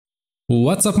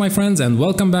What's up my friends, and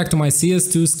welcome back to my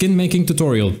CS2 skin making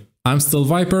tutorial. I'm still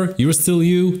Viper, you're still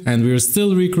you, and we're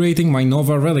still recreating my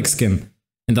Nova Relic skin.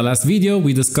 In the last video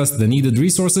we discussed the needed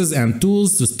resources and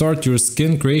tools to start your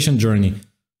skin creation journey.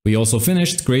 We also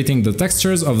finished creating the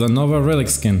textures of the Nova Relic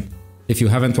skin. If you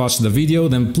haven't watched the video,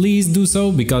 then please do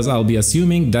so, because I'll be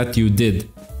assuming that you did.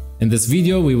 In this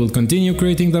video we will continue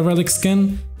creating the Relic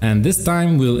skin, and this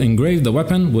time we'll engrave the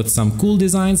weapon with some cool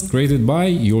designs created by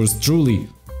yours truly.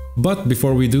 But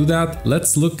before we do that,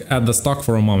 let's look at the stock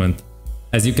for a moment.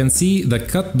 As you can see, the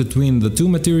cut between the two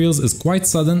materials is quite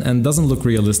sudden and doesn't look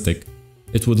realistic.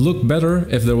 It would look better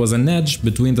if there was an edge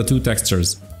between the two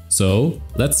textures. So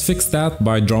let's fix that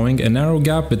by drawing a narrow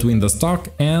gap between the stock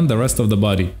and the rest of the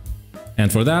body.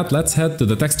 And for that, let's head to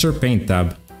the Texture Paint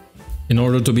tab. In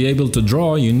order to be able to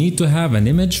draw, you need to have an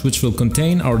image which will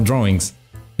contain our drawings.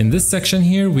 In this section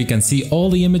here, we can see all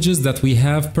the images that we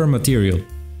have per material.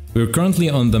 We're currently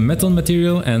on the metal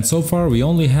material, and so far we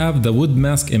only have the wood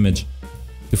mask image.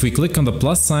 If we click on the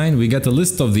plus sign, we get a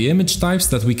list of the image types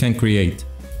that we can create.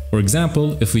 For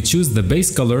example, if we choose the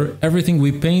base color, everything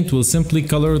we paint will simply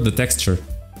color the texture.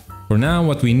 For now,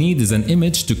 what we need is an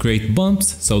image to create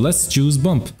bumps, so let's choose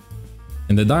bump.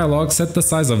 In the dialog, set the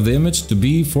size of the image to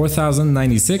be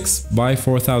 4096 by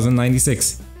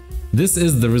 4096. This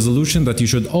is the resolution that you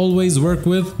should always work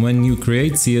with when you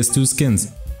create CS2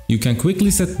 skins. You can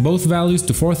quickly set both values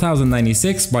to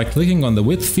 4096 by clicking on the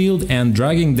width field and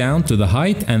dragging down to the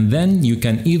height, and then you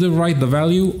can either write the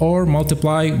value or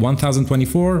multiply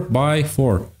 1024 by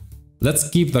 4. Let's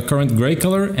keep the current gray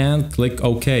color and click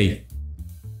OK.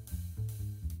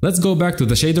 Let's go back to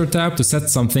the shader tab to set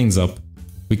some things up.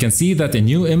 We can see that a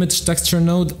new image texture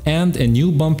node and a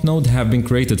new bump node have been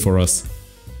created for us.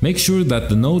 Make sure that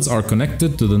the nodes are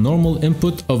connected to the normal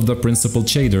input of the principled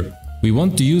shader. We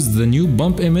want to use the new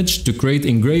bump image to create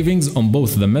engravings on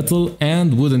both the metal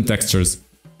and wooden textures.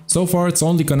 So far it's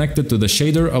only connected to the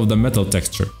shader of the metal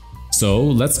texture. So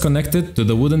let's connect it to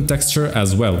the wooden texture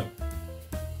as well.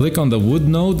 Click on the wood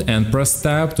node and press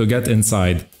tab to get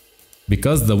inside.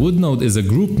 Because the wood node is a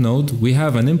group node, we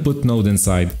have an input node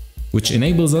inside, which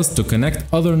enables us to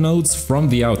connect other nodes from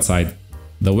the outside.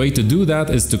 The way to do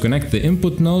that is to connect the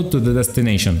input node to the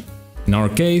destination. In our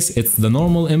case, it's the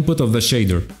normal input of the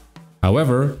shader.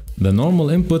 However, the normal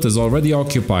input is already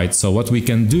occupied, so what we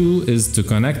can do is to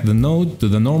connect the node to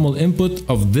the normal input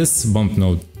of this bump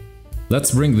node.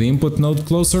 Let's bring the input node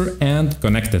closer and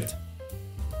connect it.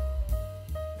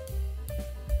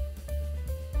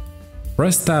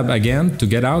 Press tab again to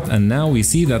get out, and now we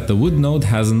see that the wood node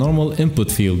has a normal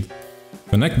input field.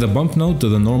 Connect the bump node to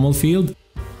the normal field.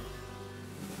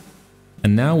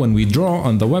 And now when we draw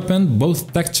on the weapon,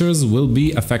 both textures will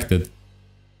be affected.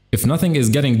 If nothing is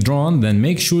getting drawn, then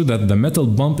make sure that the metal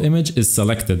bump image is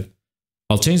selected.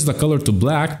 I'll change the color to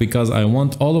black because I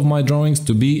want all of my drawings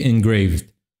to be engraved.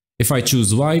 If I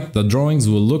choose white, the drawings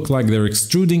will look like they're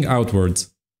extruding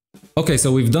outwards. Okay,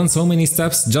 so we've done so many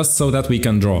steps just so that we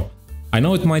can draw. I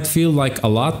know it might feel like a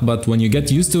lot, but when you get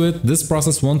used to it, this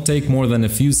process won't take more than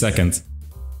a few seconds.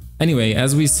 Anyway,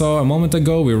 as we saw a moment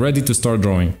ago, we're ready to start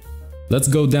drawing. Let's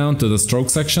go down to the stroke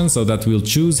section so that we'll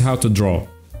choose how to draw.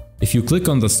 If you click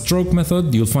on the stroke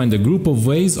method, you'll find a group of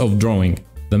ways of drawing.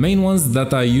 The main ones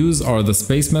that I use are the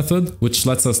space method, which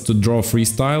lets us to draw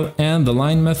freestyle, and the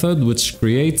line method, which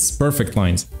creates perfect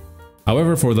lines.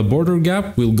 However, for the border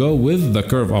gap, we'll go with the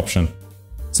curve option.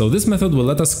 So this method will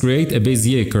let us create a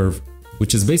Bezier curve,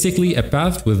 which is basically a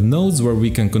path with nodes where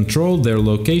we can control their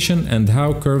location and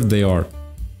how curved they are.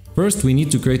 First, we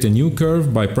need to create a new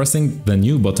curve by pressing the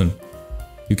New button.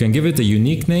 You can give it a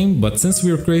unique name, but since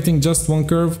we're creating just one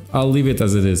curve, I'll leave it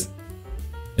as it is.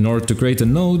 In order to create a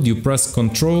node, you press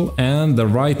Ctrl and the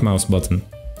right mouse button.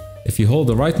 If you hold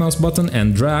the right mouse button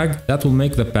and drag, that will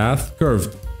make the path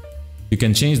curved. You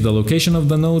can change the location of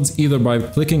the nodes either by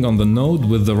clicking on the node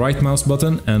with the right mouse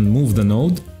button and move the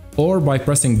node, or by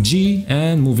pressing G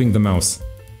and moving the mouse.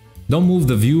 Don't move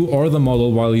the view or the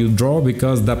model while you draw,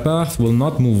 because the path will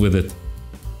not move with it.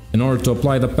 In order to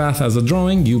apply the path as a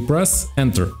drawing, you press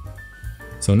Enter.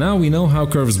 So now we know how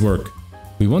curves work.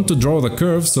 We want to draw the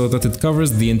curve so that it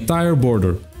covers the entire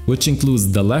border, which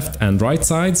includes the left and right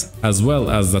sides, as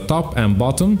well as the top and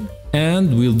bottom,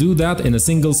 and we'll do that in a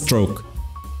single stroke.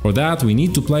 For that, we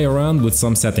need to play around with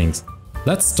some settings.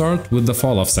 Let's start with the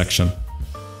fall-off section.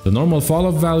 The normal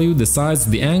fall-off value decides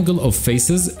the angle of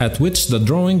faces at which the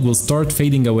drawing will start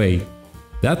fading away.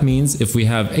 That means if we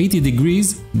have 80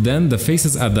 degrees, then the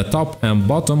faces at the top and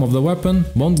bottom of the weapon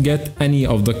won't get any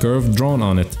of the curve drawn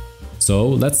on it. So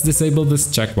let's disable this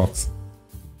checkbox.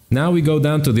 Now we go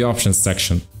down to the options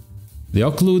section. The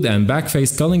occlude and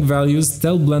backface culling values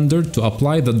tell Blender to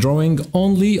apply the drawing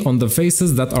only on the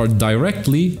faces that are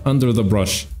directly under the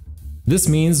brush. This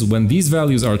means when these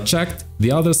values are checked,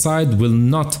 the other side will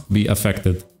not be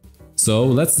affected. So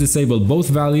let's disable both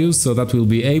values so that we'll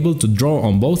be able to draw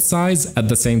on both sides at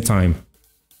the same time.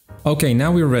 Okay,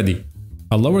 now we're ready.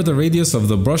 I'll lower the radius of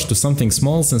the brush to something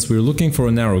small since we're looking for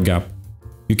a narrow gap.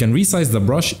 You can resize the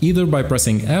brush either by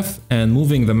pressing F and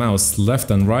moving the mouse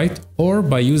left and right, or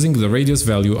by using the radius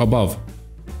value above.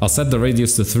 I'll set the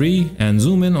radius to 3 and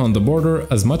zoom in on the border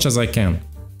as much as I can.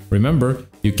 Remember,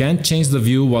 you can't change the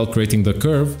view while creating the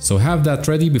curve, so have that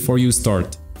ready before you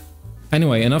start.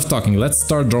 Anyway, enough talking, let's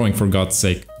start drawing for God's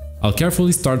sake. I'll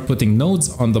carefully start putting nodes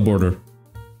on the border.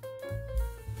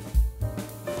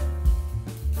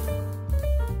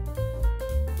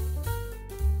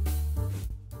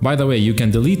 By the way, you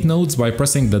can delete nodes by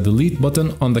pressing the delete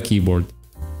button on the keyboard.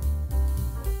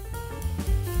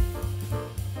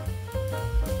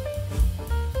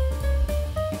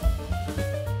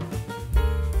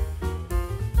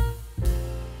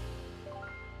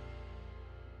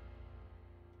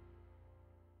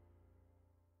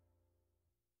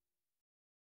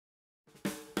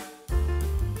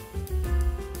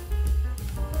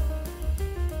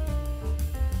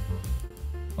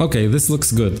 Okay, this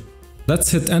looks good.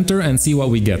 Let's hit enter and see what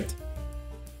we get.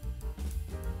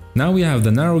 Now we have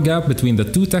the narrow gap between the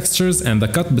two textures and the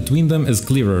cut between them is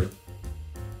clearer.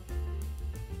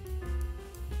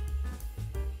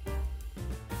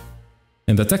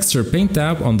 In the texture paint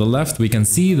tab on the left we can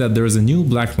see that there is a new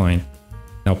black line.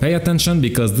 Now pay attention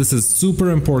because this is super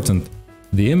important.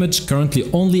 The image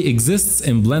currently only exists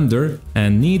in Blender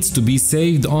and needs to be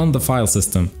saved on the file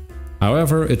system.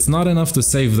 However, it's not enough to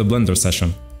save the Blender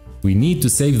session. We need to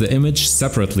save the image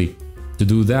separately. To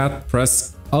do that,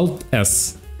 press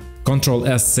Alt-S.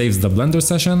 Ctrl-S saves the Blender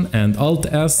session and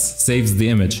Alt-S saves the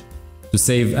image. To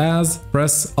save as,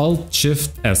 press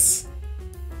Alt-Shift-S.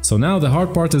 So now the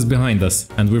hard part is behind us,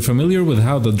 and we're familiar with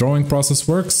how the drawing process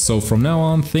works, so from now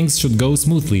on things should go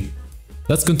smoothly.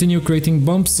 Let's continue creating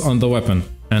bumps on the weapon,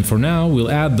 and for now we'll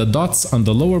add the dots on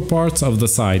the lower parts of the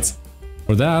sides.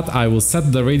 For that, I will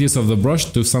set the radius of the brush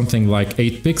to something like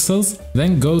 8 pixels,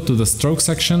 then go to the stroke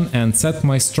section and set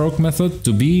my stroke method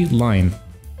to be line.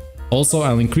 Also,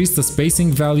 I'll increase the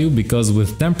spacing value because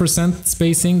with 10%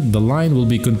 spacing, the line will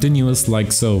be continuous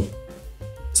like so.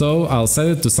 So I'll set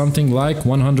it to something like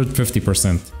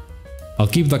 150%. I'll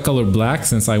keep the color black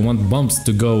since I want bumps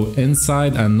to go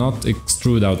inside and not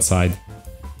extrude outside.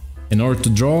 In order to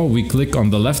draw, we click on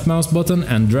the left mouse button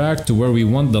and drag to where we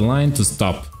want the line to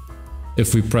stop.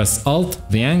 If we press Alt,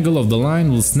 the angle of the line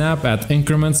will snap at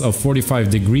increments of 45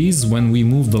 degrees when we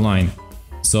move the line.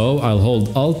 So I'll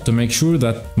hold Alt to make sure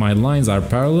that my lines are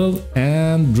parallel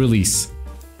and release.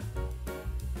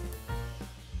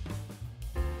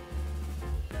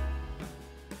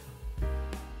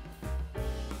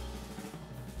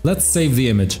 Let's save the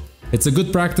image. It's a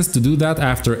good practice to do that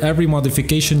after every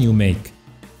modification you make.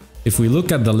 If we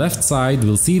look at the left side,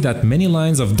 we'll see that many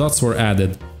lines of dots were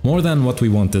added, more than what we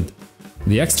wanted.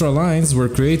 The extra lines were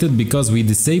created because we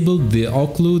disabled the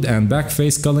occlude and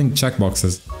backface culling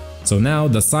checkboxes. So now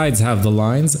the sides have the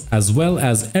lines as well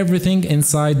as everything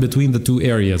inside between the two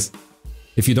areas.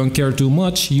 If you don't care too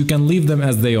much, you can leave them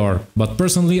as they are, but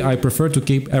personally I prefer to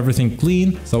keep everything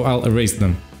clean, so I'll erase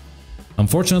them.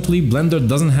 Unfortunately, Blender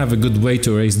doesn't have a good way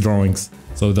to erase drawings,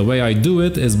 so the way I do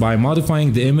it is by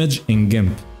modifying the image in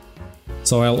GIMP.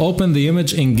 So I'll open the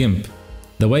image in GIMP.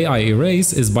 The way I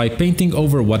erase is by painting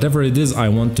over whatever it is I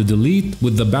want to delete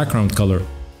with the background color.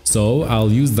 So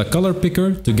I'll use the color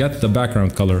picker to get the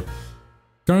background color.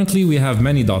 Currently we have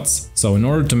many dots, so in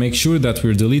order to make sure that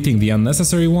we're deleting the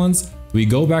unnecessary ones, we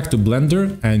go back to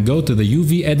Blender and go to the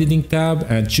UV editing tab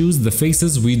and choose the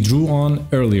faces we drew on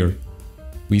earlier.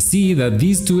 We see that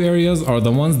these two areas are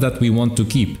the ones that we want to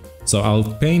keep, so I'll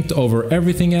paint over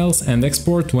everything else and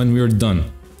export when we're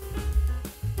done.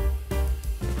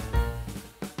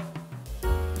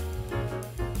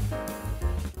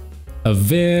 A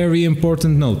very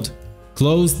important note: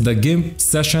 close the GIMP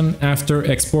session after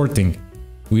exporting.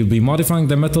 We'll be modifying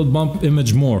the metal bump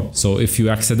image more, so if you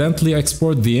accidentally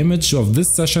export the image of this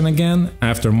session again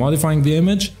after modifying the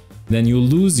image, then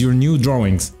you'll lose your new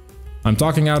drawings. I'm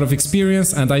talking out of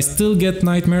experience and I still get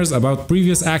nightmares about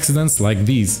previous accidents like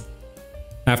these.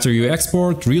 After you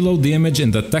export, reload the image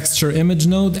in the texture image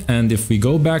node, and if we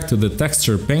go back to the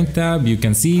texture paint tab, you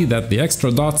can see that the extra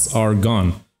dots are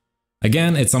gone.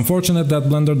 Again, it's unfortunate that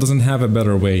Blender doesn't have a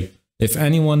better way. If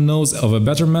anyone knows of a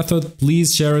better method,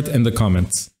 please share it in the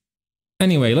comments.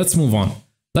 Anyway, let's move on.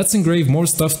 Let's engrave more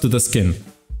stuff to the skin.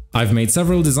 I've made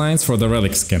several designs for the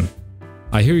relic skin.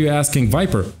 I hear you asking,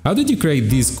 Viper, how did you create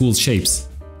these cool shapes?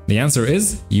 The answer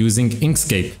is using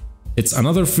Inkscape. It's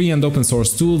another free and open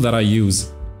source tool that I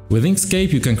use. With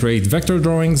Inkscape you can create vector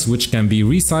drawings which can be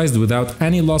resized without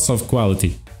any loss of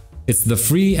quality. It's the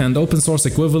free and open source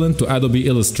equivalent to Adobe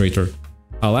Illustrator.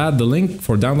 I'll add the link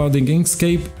for downloading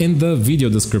Inkscape in the video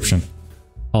description.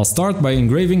 I'll start by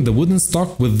engraving the wooden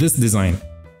stock with this design.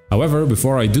 However,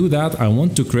 before I do that, I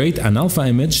want to create an alpha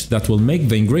image that will make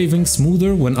the engraving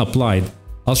smoother when applied.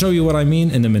 I'll show you what I mean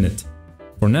in a minute.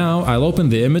 For now, I'll open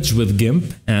the image with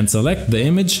GIMP and select the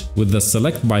image with the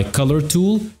Select by Color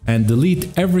tool and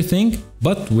delete everything,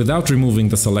 but without removing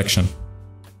the selection.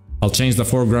 I'll change the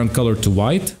foreground color to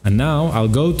white, and now I'll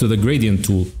go to the Gradient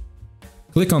tool.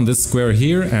 Click on this square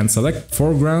here and select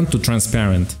Foreground to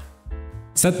Transparent.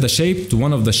 Set the shape to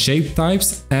one of the shape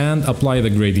types and apply the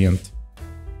gradient.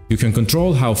 You can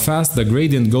control how fast the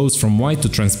gradient goes from white to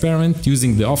transparent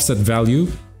using the offset value,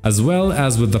 as well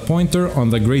as with the pointer on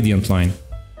the gradient line.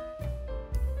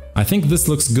 I think this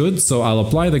looks good, so I'll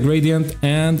apply the gradient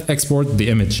and export the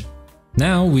image.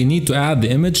 Now we need to add the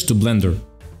image to Blender.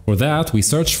 For that, we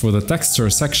search for the texture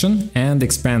section and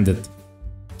expand it.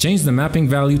 Change the mapping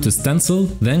value to stencil,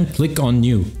 then click on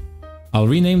New. I'll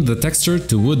rename the texture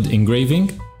to Wood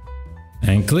Engraving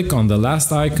and click on the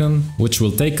last icon, which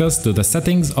will take us to the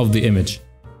settings of the image.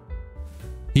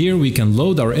 Here we can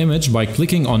load our image by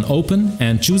clicking on Open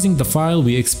and choosing the file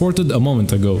we exported a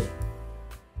moment ago.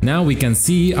 Now we can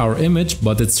see our image,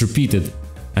 but it's repeated,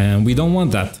 and we don't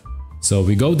want that. So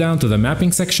we go down to the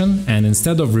mapping section and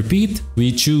instead of repeat,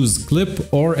 we choose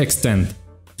clip or extend.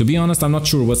 To be honest, I'm not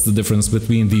sure what's the difference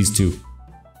between these two.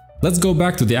 Let's go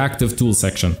back to the active tool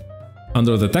section.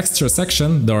 Under the texture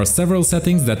section, there are several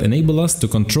settings that enable us to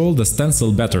control the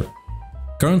stencil better.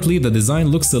 Currently, the design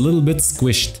looks a little bit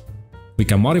squished. We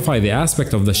can modify the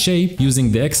aspect of the shape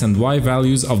using the X and Y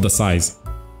values of the size.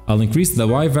 I'll increase the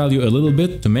Y value a little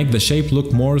bit to make the shape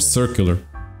look more circular.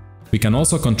 We can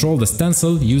also control the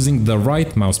stencil using the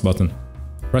right mouse button.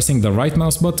 Pressing the right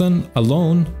mouse button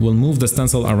alone will move the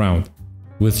stencil around.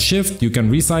 With Shift you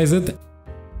can resize it,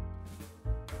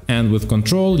 and with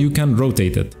Control you can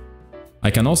rotate it. I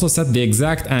can also set the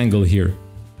exact angle here.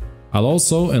 I'll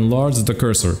also enlarge the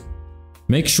cursor.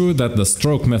 Make sure that the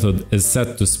stroke method is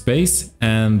set to space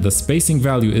and the spacing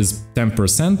value is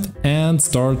 10% and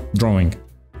start drawing.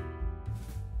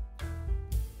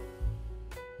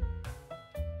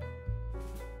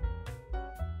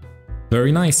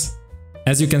 Very nice!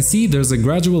 As you can see, there's a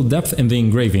gradual depth in the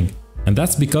engraving, and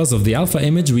that's because of the alpha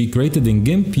image we created in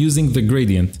GIMP using the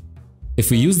gradient. If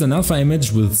we used an alpha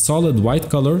image with solid white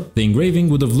color, the engraving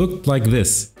would have looked like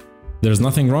this. There's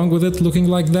nothing wrong with it looking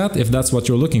like that if that's what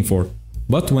you're looking for.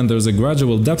 But when there's a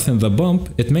gradual depth in the bump,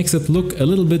 it makes it look a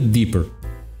little bit deeper.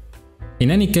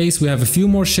 In any case, we have a few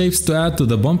more shapes to add to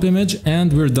the bump image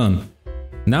and we're done.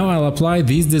 Now I'll apply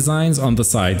these designs on the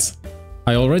sides.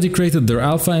 I already created their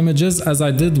alpha images as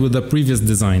I did with the previous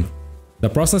design. The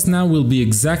process now will be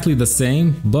exactly the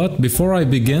same, but before I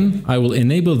begin, I will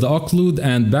enable the occlude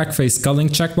and backface culling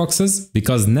checkboxes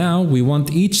because now we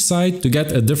want each side to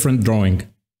get a different drawing.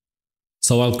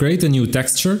 So I'll create a new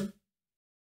texture.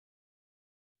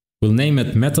 We'll name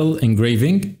it Metal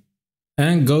Engraving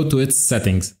and go to its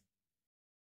settings.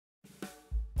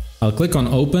 I'll click on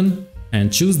Open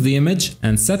and choose the image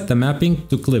and set the mapping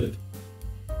to clip.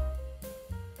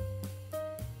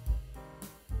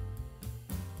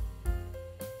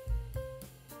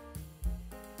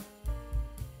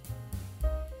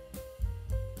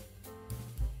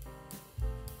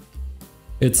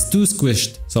 It's too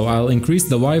squished, so I'll increase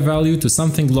the Y value to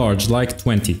something large like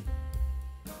 20.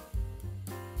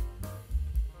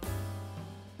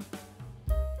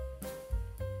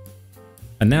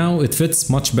 And now it fits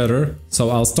much better, so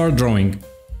I'll start drawing.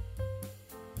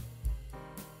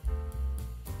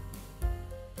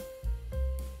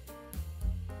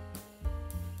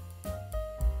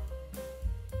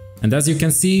 And as you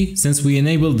can see, since we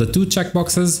enabled the two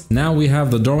checkboxes, now we have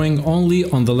the drawing only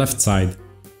on the left side.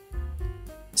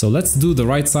 So let's do the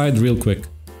right side real quick.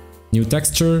 New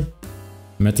texture,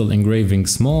 metal engraving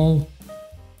small,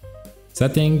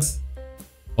 settings,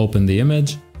 open the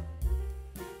image.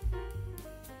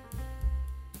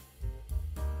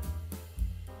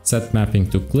 Set mapping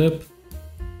to clip.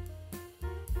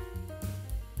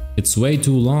 It's way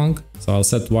too long, so I'll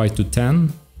set Y to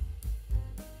 10.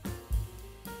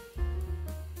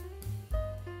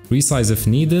 Resize if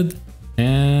needed,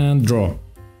 and draw.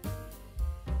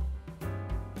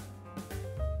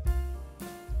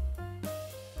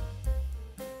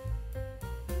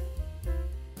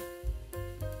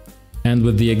 And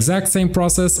with the exact same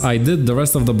process, I did the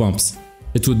rest of the bumps.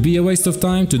 It would be a waste of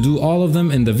time to do all of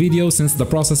them in the video since the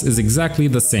process is exactly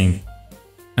the same.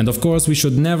 And of course, we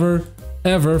should never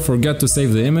ever forget to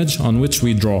save the image on which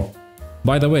we draw.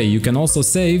 By the way, you can also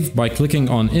save by clicking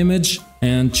on Image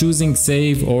and choosing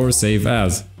Save or Save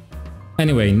As.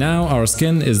 Anyway, now our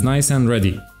skin is nice and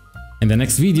ready. In the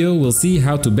next video, we'll see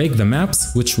how to bake the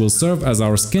maps, which will serve as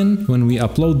our skin when we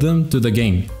upload them to the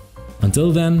game.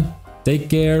 Until then, take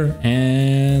care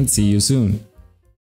and see you soon.